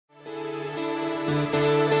Hi,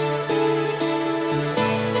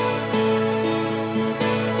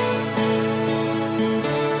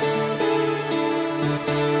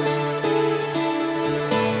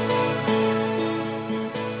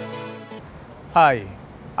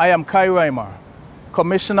 I am Kai Reimer,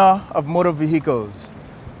 Commissioner of Motor Vehicles.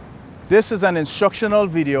 This is an instructional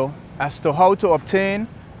video as to how to obtain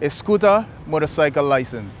a scooter motorcycle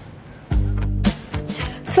license.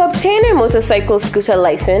 To obtain a motorcycle scooter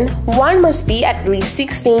license, one must be at least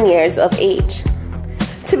 16 years of age.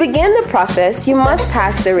 To begin the process, you must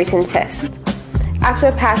pass the written test. After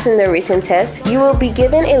passing the written test, you will be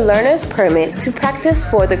given a learner's permit to practice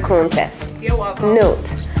for the cone test. You're welcome. Note: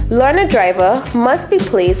 learner driver must be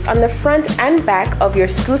placed on the front and back of your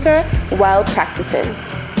scooter while practicing.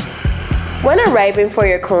 When arriving for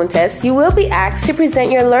your cone test, you will be asked to present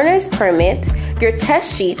your learner's permit, your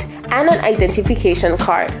test sheet, and an identification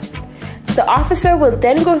card. The officer will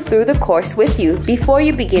then go through the course with you before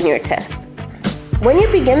you begin your test. When you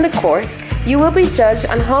begin the course, you will be judged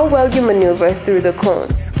on how well you maneuver through the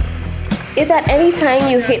cones. If at any time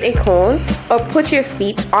you hit a cone or put your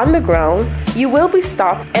feet on the ground, you will be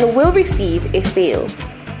stopped and will receive a fail.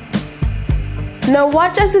 Now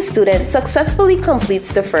watch as the student successfully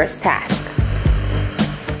completes the first task.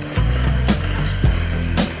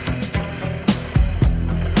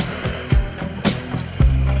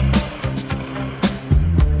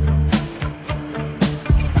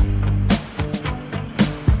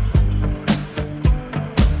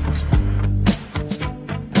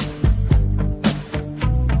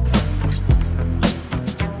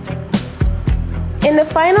 In the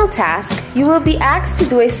final task, you will be asked to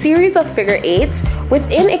do a series of figure eights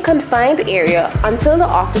within a confined area until the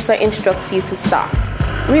officer instructs you to stop.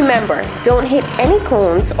 Remember, don't hit any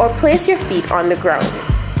cones or place your feet on the ground.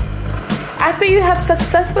 After you have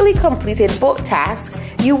successfully completed both tasks,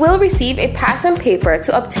 you will receive a passing paper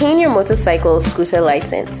to obtain your motorcycle scooter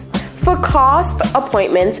license. For cost,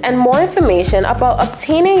 appointments, and more information about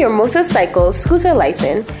obtaining your motorcycle scooter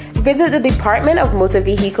license, visit the Department of Motor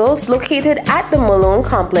Vehicles located at the Malone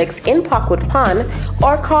Complex in Parkwood Pond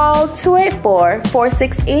or call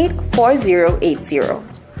 284-468-4080.